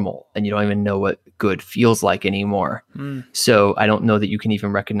normal and you don't even know what good feels like anymore. So I don't know that you can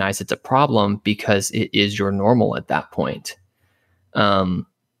even recognize it's a problem because it is your normal at that point.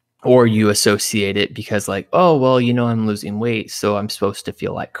 Or you associate it because like, oh, well, I'm losing weight, so I'm supposed to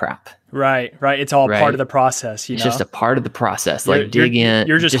feel like crap. Right. It's all part of the process. It's just a part of the process. Like dig in.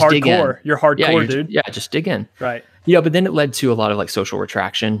 You're just hardcore. You're hardcore, dude. Yeah, just dig in. Right. Yeah, but then it led to a lot of like social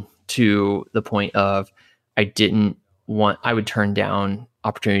retraction to the point of I would turn down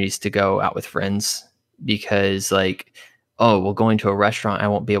opportunities to go out with friends because like, oh, well, going to a restaurant, I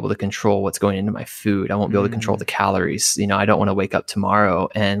won't be able to control what's going into my food. I won't be able to control the calories. I don't want to wake up tomorrow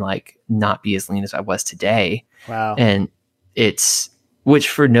and like not be as lean as I was today. Wow. And which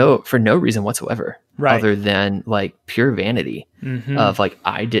for no reason whatsoever, right, other than like pure vanity of like,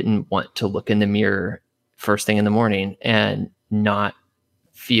 I didn't want to look in the mirror first thing in the morning and not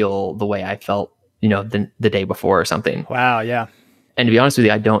feel the way I felt, the day before or something. Wow. Yeah. And to be honest with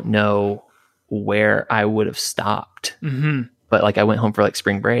you, I don't know where I would have stopped. But like I went home for like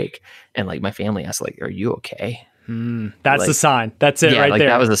spring break and like my family asked like, are you okay? That's like, the sign. That's it right like there.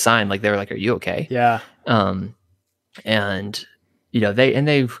 That was a sign. Like they were like, are you okay? Yeah. And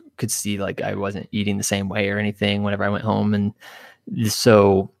they could see like I wasn't eating the same way or anything whenever I went home. And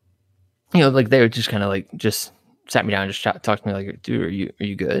so, like they would just kind of like just sat me down and just talked to me like, dude, are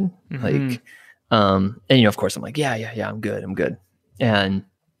you good? Like, and of course I'm like, yeah, I'm good.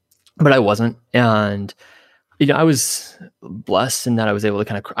 But I wasn't. And, I was blessed in that I was able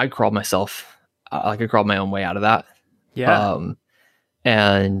to I crawled myself, I crawled my own way out of that. Yeah.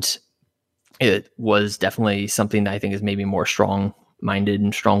 And it was definitely something that I think is maybe more strong-minded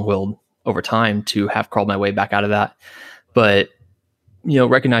and strong-willed over time to have crawled my way back out of that. But,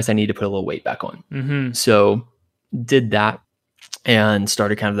 recognize I need to put a little weight back on. So did that and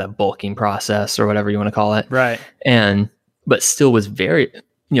started kind of that bulking process or whatever you want to call it. Right. But still was very,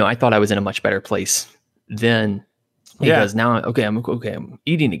 I thought I was in a much better place then because now, I'm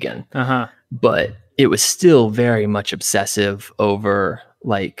eating again. But it was still very much obsessive over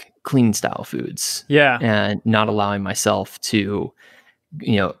like clean style foods. Yeah. And not allowing myself to,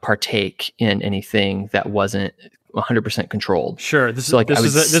 partake in anything that wasn't 100% controlled. Sure. This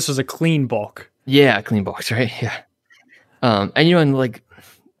was a clean bulk. Yeah. Clean bulks, right? Yeah. And like,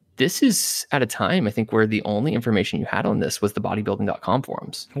 this is at a time, I think, where the only information you had on this was the bodybuilding.com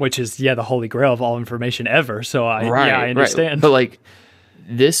forums. Which is, the holy grail of all information ever. So I understand. Right. But like,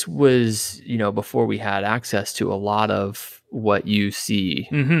 this was, before we had access to a lot of what you see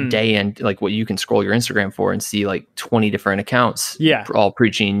day in, like what you can scroll your Instagram for and see like 20 different accounts, all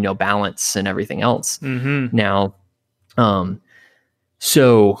preaching, balance and everything else. Now,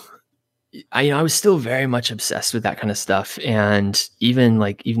 so I was still very much obsessed with that kind of stuff. And even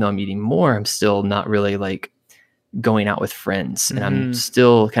though I'm eating more, I'm still not really like going out with friends. And I'm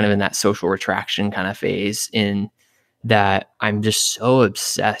still kind of in that social retraction kind of phase in that I'm just so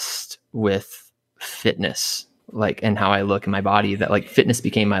obsessed with fitness, like, and how I look in my body, that like fitness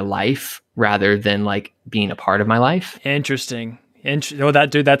became my life rather than like being a part of my life. Interesting. That's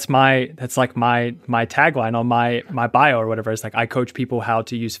like my tagline on my bio or whatever. It's like, I coach people how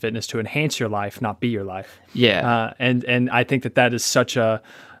to use fitness to enhance your life, not be your life. Yeah. And I think that is such a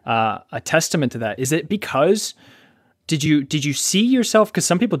testament to that. Is it because did you see yourself, because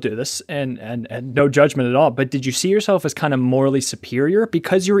some people do this and no judgment at all, but did you see yourself as kind of morally superior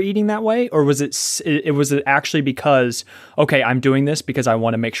because you were eating that way? Or was it actually because, okay, I'm doing this because I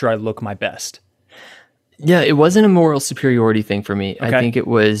want to make sure I look my best? Yeah, it wasn't a moral superiority thing for me. Okay. I think it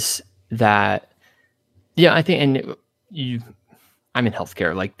was that, I think, I'm in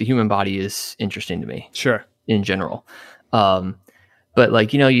healthcare, like the human body is interesting to me. Sure. In general. But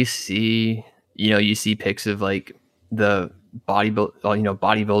like, you see pics of like the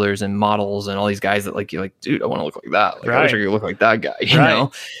bodybuilders and models and all these guys that like, you're like, dude, I want to look like that. Like, I wish I could look like that guy, you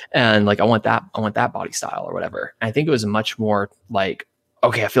know? And like, I want that body style or whatever. And I think it was much more like,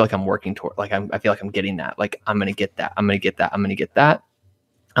 okay, I feel like I'm working toward, like, I feel like I'm getting that. Like, I'm going to get that. I'm going to get that. I'm going to get that.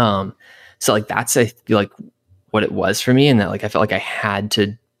 So like, that's, I feel like what it was for me. And that like, I felt like I had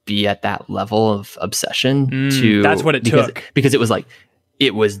to be at that level of obsession that's what it took. Because it was like,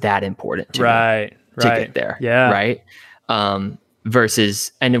 it was that important to me to get there. Yeah. Right.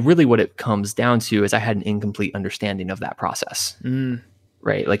 Versus, and really what it comes down to is I had an incomplete understanding of that process.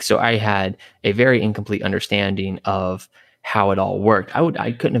 Right. Like, so I had a very incomplete understanding of how it all worked.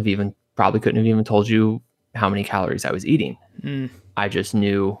 I couldn't have even told you how many calories I was eating. I just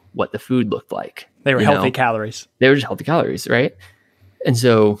knew what the food looked like. They were healthy calories. They were just healthy calories, right? And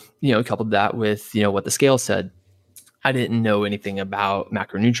so, coupled that with, what the scale said, I didn't know anything about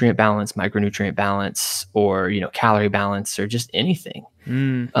macronutrient balance, micronutrient balance, or, calorie balance, or just anything.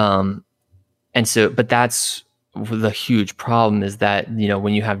 And so, but that's the huge problem, is that,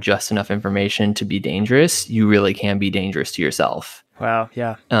 when you have just enough information to be dangerous, you really can be dangerous to yourself. Wow.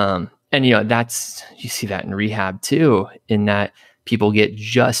 Yeah. And, you see that in rehab too, in that people get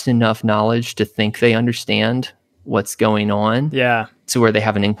just enough knowledge to think they understand what's going on. Yeah. To where they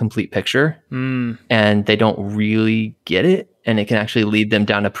have an incomplete picture and they don't really get it. And it can actually lead them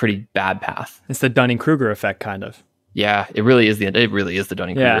down a pretty bad path. It's the Dunning-Kruger effect, kind of. Yeah. It really is the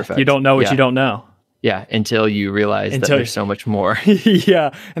Dunning-Kruger effect. You don't know what you don't know. Yeah, until you realize that there's so much more.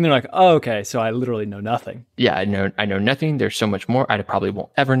 Yeah, and they're like, oh, okay, so I literally know nothing. Yeah, I know nothing. There's so much more. I probably won't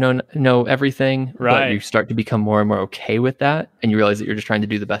ever know everything. Right. But you start to become more and more okay with that, and you realize that you're just trying to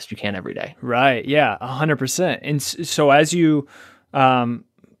do the best you can every day. Right. Yeah, 100%. And so as you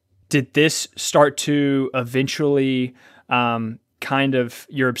did this start to eventually kind of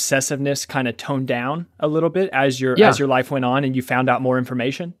your obsessiveness kind of tone down a little bit as your life went on and you found out more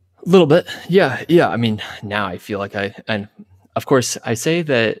information? A little bit. Yeah. I mean, now I feel like and of course I say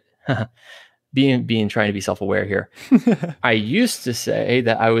that being trying to be self-aware here. I used to say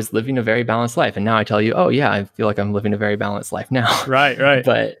that I was living a very balanced life. And now I tell you, oh yeah, I feel like I'm living a very balanced life now. Right.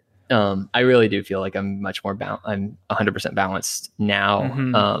 But I really do feel like I'm much more I'm 100% balanced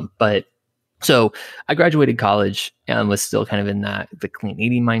now. But so I graduated college and was still kind of in the clean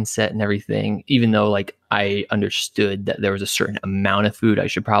eating mindset and everything, even though like I understood that there was a certain amount of food I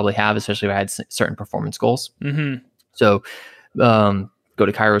should probably have, especially if I had certain performance goals. So go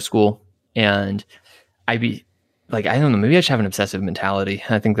to chiro school, and I don't know, maybe I should have an obsessive mentality.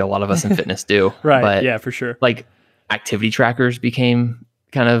 I think that a lot of us in fitness do. Right. But yeah, for sure. Like activity trackers became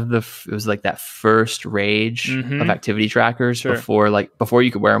kind of it was like that first rage of activity trackers before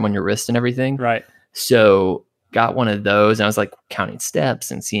you could wear them on your wrist and everything. Right. So got one of those, and I was like counting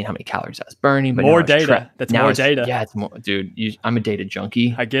steps and seeing how many calories I was burning. But more data. That's more data. Yeah, it's more, dude. I'm a data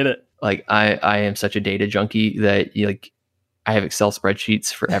junkie. I get it. Like I am such a data junkie that I have Excel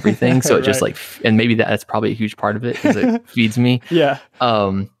spreadsheets for everything. So it just like, and maybe that's probably a huge part of it because it feeds me. Yeah.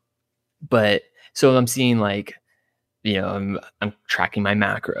 But so I'm seeing like, I'm tracking my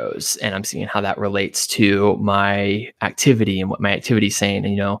macros and I'm seeing how that relates to my activity and what my activity is saying,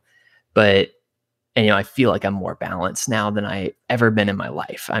 I feel like I'm more balanced now than I ever been in my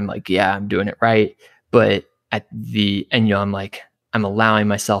life. I'm like, yeah, I'm doing it right. But I'm like, I'm allowing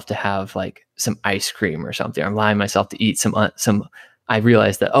myself to have like some ice cream or something. I'm allowing myself to eat some, I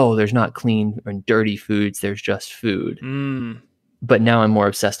realized that, there's not clean or dirty foods. There's just food. But now I'm more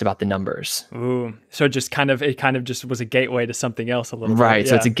obsessed about the numbers. Ooh. So it kind of just was a gateway to something else a little bit. Right.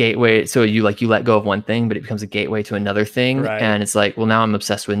 So it's a gateway. So you let go of one thing, but it becomes a gateway to another thing. Right. And it's like, well, now I'm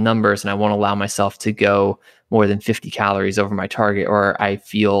obsessed with numbers and I won't allow myself to go more than 50 calories over my target, or I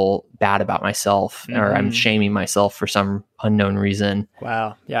feel bad about myself or I'm shaming myself for some unknown reason.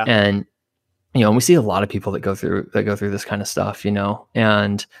 Wow. Yeah. And, and we see a lot of people that go through this kind of stuff,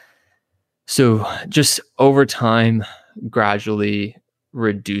 and so just over time, gradually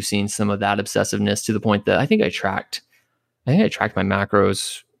reducing some of that obsessiveness to the point that I think I tracked my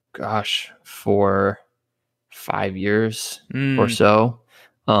macros, for 5 years or so.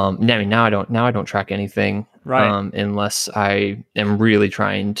 Now I don't track anything, right? Unless I am really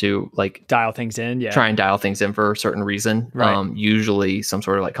trying to like dial things in, try and dial things in for a certain reason, right? Usually some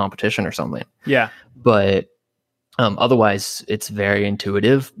sort of like competition or something. Yeah. But otherwise it's very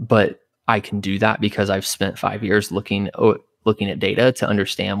intuitive, but I can do that because I've spent 5 years looking at data to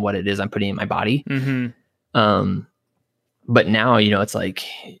understand what it is I'm putting in my body. But now, it's like,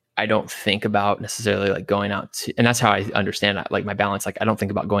 I don't think about necessarily like going out to, and that's how I understand that, like my balance. Like I don't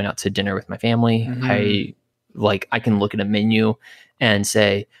think about going out to dinner with my family. I can look at a menu and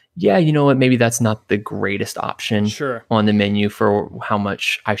say, yeah, you know what, maybe that's not the greatest option on the menu for how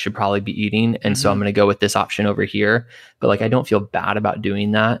much I should probably be eating. And so I'm going to go with this option over here. But like, I don't feel bad about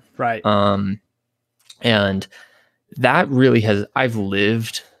doing that. Right. And that really I've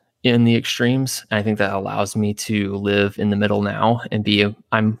lived in the extremes. And I think that allows me to live in the middle now and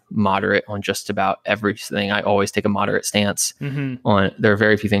I'm moderate on just about everything. I always take a moderate stance on, there are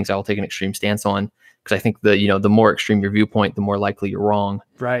very few things I'll take an extreme stance on. Because I think the more extreme your viewpoint, the more likely you're wrong.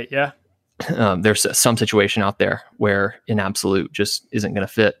 Right. Yeah. There's some situation out there where an absolute just isn't going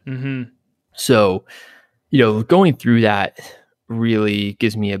to fit. So, going through that really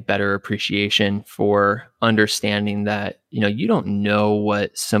gives me a better appreciation for understanding that, you don't know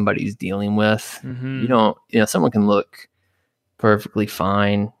what somebody's dealing with. You don't, someone can look perfectly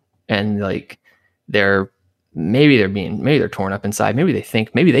fine and like maybe they're torn up inside. Maybe they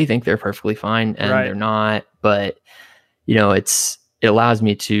think they're perfectly fine and they're not, but it allows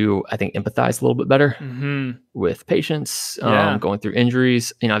me to, I think, empathize a little bit better with patients, going through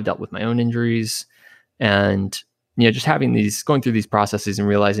injuries. I've dealt with my own injuries and, just going through these processes and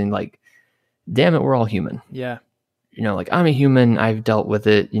realizing like, damn it, we're all human. Yeah. Like I'm a human, I've dealt with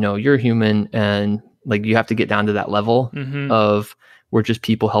it, you're human. And like, you have to get down to that level of, we're just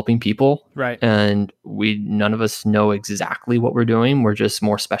people helping people. Right. And none of us know exactly what we're doing. We're just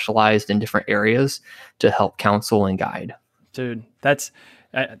more specialized in different areas to help counsel and guide. Dude, that's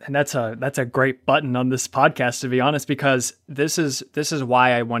a great button on this podcast, to be honest, because this is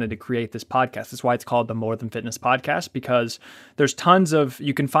why I wanted to create this podcast. That's why it's called the More Than Fitness Podcast, because there's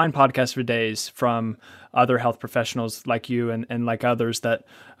you can find podcasts for days from other health professionals like you and like others that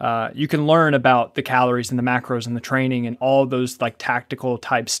you can learn about the calories and the macros and the training and all those like tactical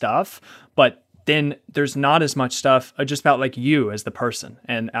type stuff. But then there's not as much stuff just about like you as the person.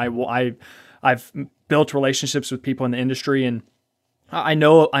 And I've built relationships with people in the industry, and I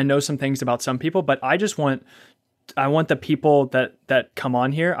know some things about some people, but I want the people that come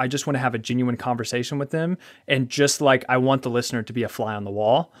on here, I just want to have a genuine conversation with them. And just like, I want the listener to be a fly on the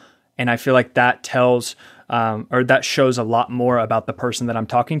wall. And I feel like that tells, or that shows a lot more about the person that I'm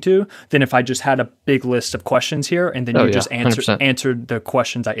talking to than if I just had a big list of questions here and then just answered the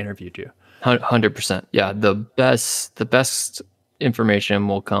questions I interviewed you. 100%. Yeah. The best information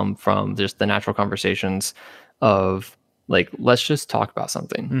will come from just the natural conversations of like, let's just talk about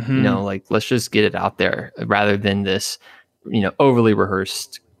something, like let's just get it out there rather than this, overly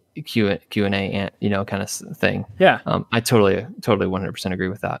rehearsed Q&A, kind of thing. Yeah. I totally 100% agree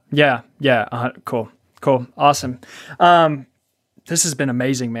with that. Yeah. Yeah. Cool. Awesome. This has been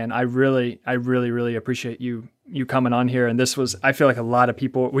amazing, man. I really appreciate you coming on here. And this was, I feel like a lot of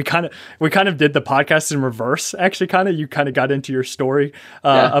people, we kind of did the podcast in reverse, actually. You kind of got into your story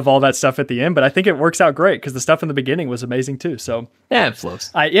of all that stuff at the end, but I think it works out great because the stuff in the beginning was amazing too. So yeah, it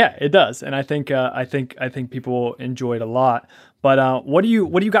flows. Yeah, it does. And I think people enjoy it a lot. But what do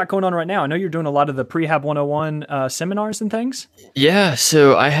you got going on right now? I know you're doing a lot of the Prehab 101 seminars and things. Yeah.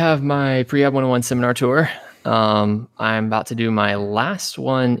 So I have my Prehab 101 seminar tour. I'm about to do my last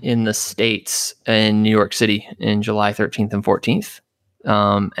one in the States in New York City in July 13th and 14th.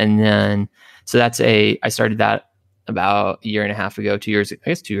 And then, so I started that about a year and a half ago, 2 years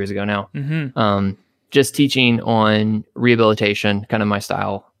ago now. Mm-hmm. Just teaching on rehabilitation, kind of my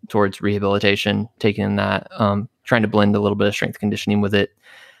style towards rehabilitation, taking that, trying to blend a little bit of strength conditioning with it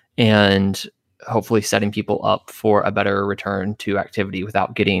and hopefully setting people up for a better return to activity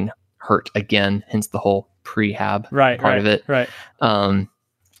without getting hurt again, hence the whole prehab part of it. Right.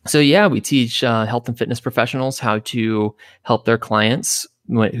 So yeah, we teach health and fitness professionals how to help their clients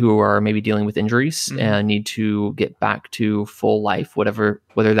who are maybe dealing with injuries and need to get back to full life, whether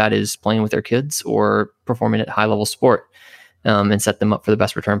that is playing with their kids or performing at high level sport, and set them up for the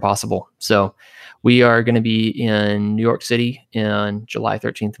best return possible. So we are going to be in New York City in July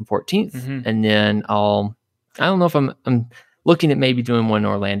 13th and 14th. And then I don't know if I'm looking at maybe doing one in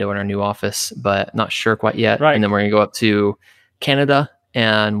Orlando in our new office, but not sure quite yet. Right. And then we're going to go up to Canada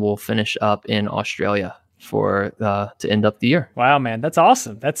and we'll finish up in Australia to end up the year. Wow, man. That's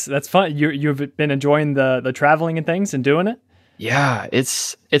awesome. That's fun. You've been enjoying the traveling and things and doing it? Yeah,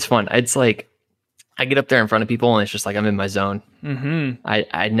 it's fun. It's like, I get up there in front of people and it's just like, I'm in my zone. Mm-hmm.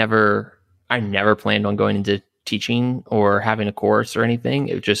 I never planned on going into teaching or having a course or anything.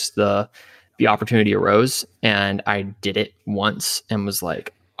 It was just the opportunity arose and I did it once and was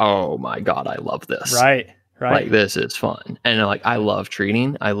like, oh my God, I love this. Right. Like this is fun. And like, I love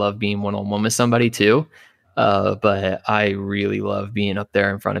treating. I love being one-on-one with somebody too. But I really love being up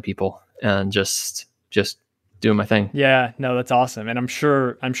there in front of people and just doing my thing. Yeah, no, that's awesome. And I'm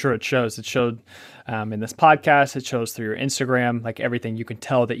sure it shows. It showed in this podcast, it shows through your Instagram, like everything. You can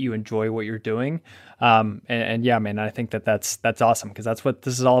tell that you enjoy what you're doing. And yeah, man, I think that's awesome because that's what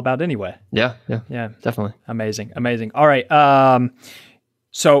this is all about anyway. Yeah, definitely. Amazing. All right.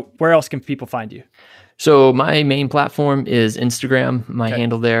 So where else can people find you? So my main platform is Instagram. My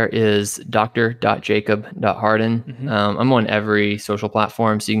handle there is dr.jacob.harden. I'm on every social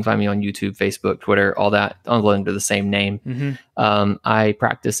platform, so you can find me on YouTube, Facebook, Twitter, all that, all under the same name. I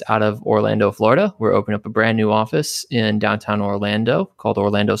practice out of Orlando, Florida. We're opening up a brand new office in downtown Orlando called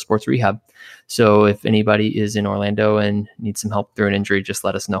Orlando Sports Rehab. So if anybody is in Orlando and needs some help through an injury, just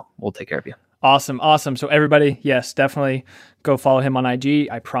let us know. We'll take care of you. Awesome. So everybody, yes, definitely go follow him on IG.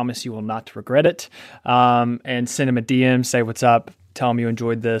 I promise you will not regret it. And send him a DM, say what's up, tell him you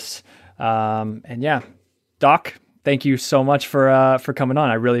enjoyed this. And yeah, Doc, thank you so much for coming on.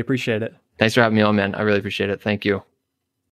 I really appreciate it. Thanks for having me on, man. I really appreciate it. Thank you.